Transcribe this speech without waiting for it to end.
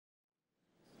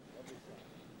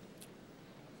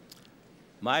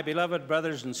My beloved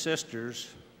brothers and sisters,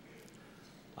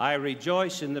 I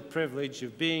rejoice in the privilege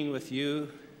of being with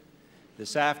you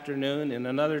this afternoon in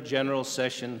another general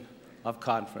session of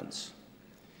conference.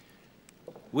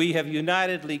 We have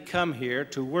unitedly come here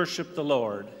to worship the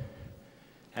Lord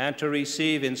and to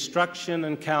receive instruction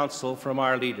and counsel from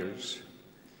our leaders.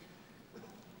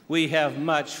 We have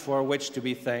much for which to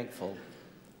be thankful,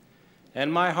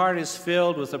 and my heart is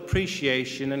filled with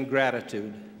appreciation and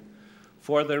gratitude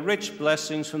for the rich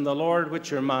blessings from the Lord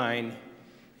which are mine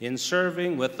in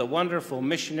serving with the wonderful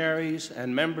missionaries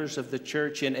and members of the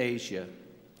church in Asia.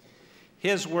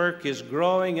 His work is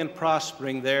growing and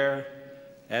prospering there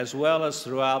as well as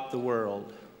throughout the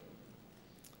world.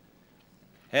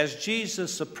 As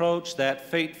Jesus approached that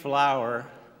fateful hour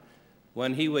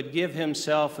when he would give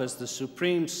himself as the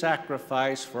supreme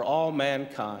sacrifice for all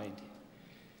mankind,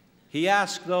 he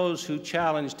asked those who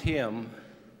challenged him,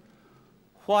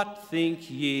 "What think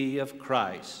ye of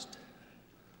Christ?"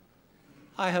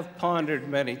 I have pondered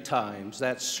many times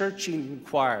that searching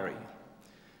inquiry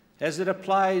as it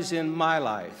applies in my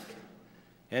life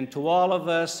and to all of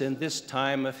us in this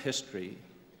time of history.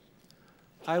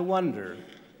 I wonder,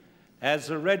 as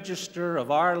the register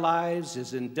of our lives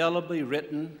is indelibly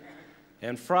written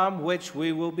and from which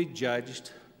we will be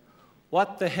judged,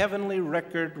 what the heavenly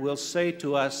record will say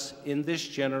to us in this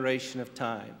generation of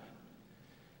time.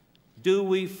 Do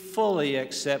we fully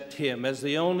accept him as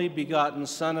the only begotten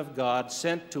Son of God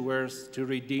sent to earth to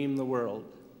redeem the world?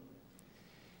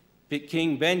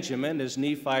 King Benjamin, as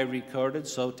Nephi recorded,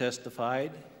 so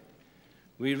testified.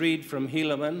 We read from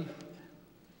Helaman,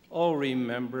 "O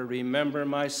remember, remember,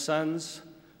 my sons,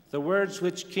 the words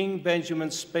which King Benjamin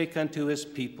spake unto his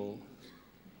people.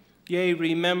 Yea,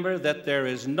 remember that there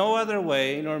is no other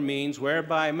way nor means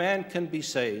whereby man can be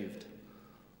saved,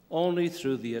 only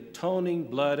through the atoning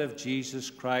blood of Jesus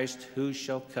Christ, who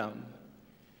shall come.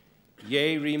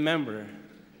 Yea, remember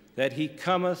that he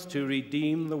cometh to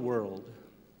redeem the world.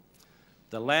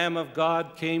 The Lamb of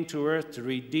God came to earth to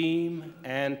redeem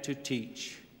and to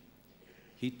teach.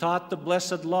 He taught the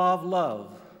blessed law of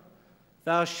love.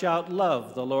 Thou shalt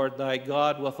love the Lord thy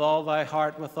God with all thy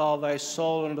heart, with all thy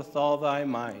soul, and with all thy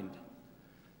mind.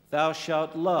 Thou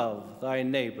shalt love thy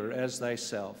neighbor as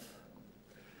thyself.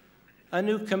 A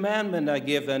new commandment I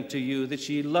give unto you, that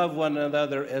ye love one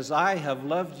another as I have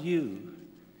loved you,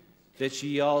 that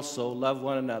ye also love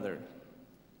one another."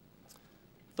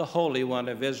 The Holy One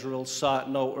of Israel sought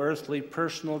no earthly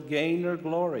personal gain or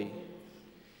glory.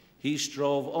 He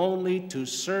strove only to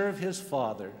serve his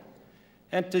Father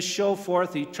and to show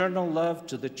forth eternal love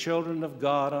to the children of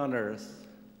God on earth.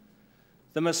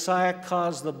 The Messiah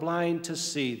caused the blind to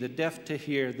see, the deaf to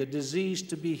hear, the diseased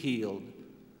to be healed,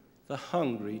 the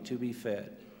hungry to be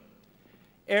fed.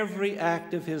 Every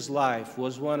act of his life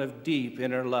was one of deep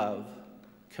inner love,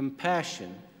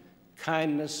 compassion,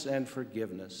 kindness, and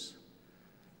forgiveness.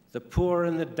 The poor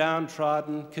and the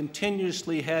downtrodden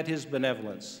continuously had his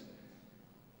benevolence,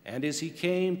 and as he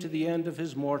came to the end of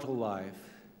his mortal life,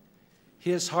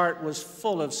 his heart was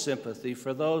full of sympathy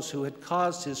for those who had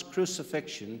caused his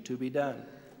crucifixion to be done.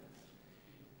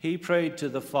 He prayed to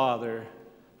the Father,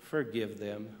 "Forgive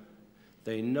them.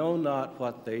 They know not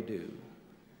what they do."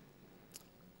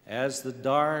 As the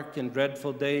dark and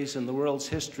dreadful days in the world's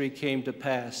history came to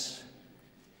pass,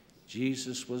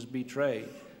 Jesus was betrayed,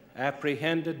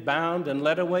 apprehended, bound, and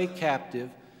led away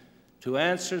captive to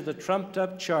answer the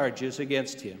trumped-up charges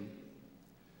against him.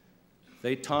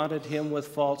 They taunted him with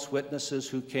false witnesses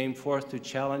who came forth to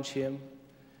challenge him.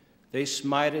 They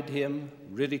smited him,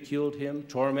 ridiculed him,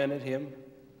 tormented him.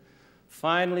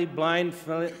 Finally,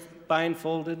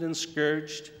 blindfolded and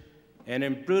scourged, and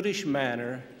in brutish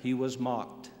manner he was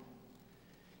mocked.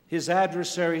 His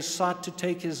adversaries sought to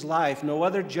take his life. No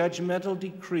other judgmental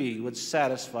decree would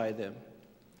satisfy them.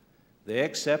 They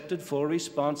accepted full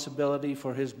responsibility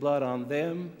for his blood on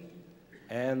them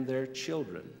and their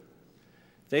children.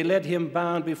 They led him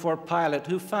bound before Pilate,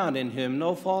 who found in him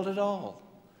no fault at all.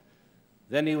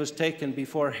 Then he was taken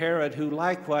before Herod, who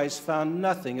likewise found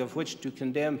nothing of which to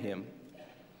condemn him.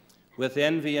 With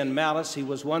envy and malice, he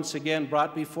was once again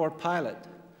brought before Pilate.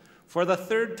 For the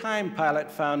third time, Pilate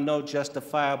found no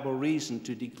justifiable reason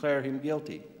to declare him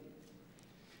guilty.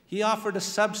 He offered a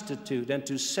substitute and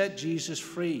to set Jesus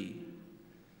free.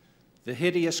 The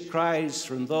hideous cries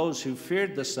from those who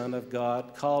feared the Son of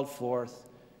God called forth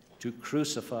to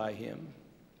crucify him.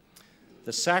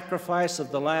 The sacrifice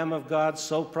of the Lamb of God,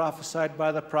 so prophesied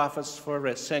by the prophets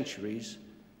for centuries,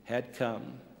 had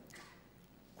come.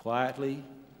 Quietly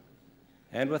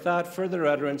and without further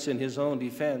utterance in his own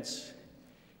defense,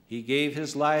 he gave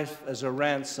his life as a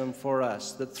ransom for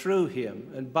us, that through him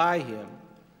and by him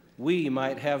we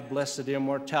might have blessed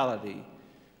immortality,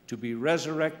 to be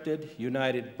resurrected,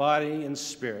 united body and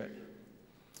spirit.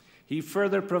 He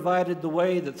further provided the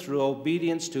way that through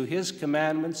obedience to his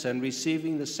commandments and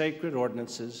receiving the sacred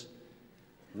ordinances,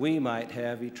 we might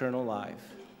have eternal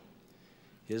life.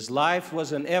 His life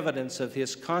was an evidence of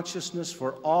his consciousness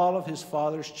for all of his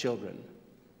Father's children.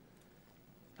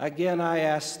 Again, I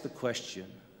ask the question,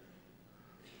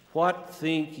 what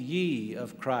think ye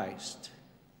of Christ?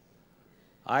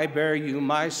 I bear you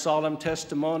my solemn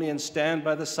testimony and stand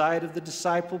by the side of the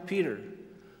disciple Peter,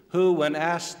 who, when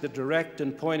asked the direct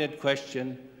and pointed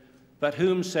question, "But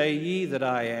whom say ye that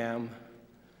I am?"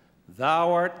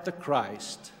 "Thou art the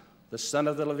Christ, the Son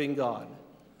of the living God."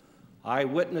 I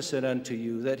witness it unto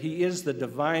you that he is the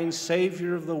divine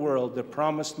Savior of the world, the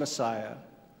promised Messiah.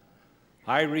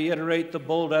 I reiterate the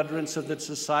bold utterance of the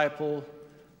disciple,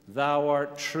 "Thou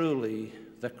art truly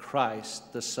the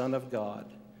Christ, the Son of God."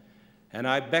 And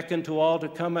I beckon to all to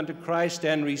come unto Christ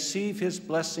and receive his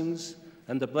blessings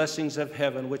and the blessings of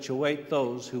heaven which await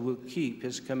those who will keep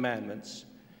his commandments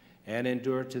and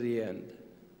endure to the end.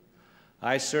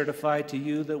 I certify to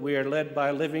you that we are led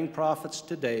by living prophets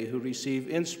today who receive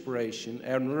inspiration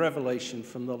and revelation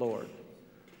from the Lord.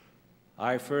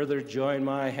 I further join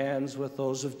my hands with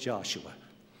those of Joshua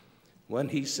when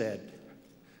he said,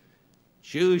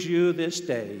 "Choose you this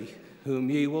day whom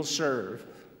ye will serve,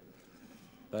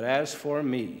 but as for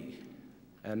me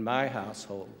and my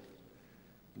household,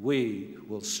 we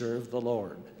will serve the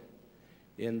Lord.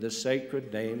 In the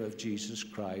sacred name of Jesus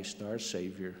Christ, our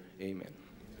Savior, amen."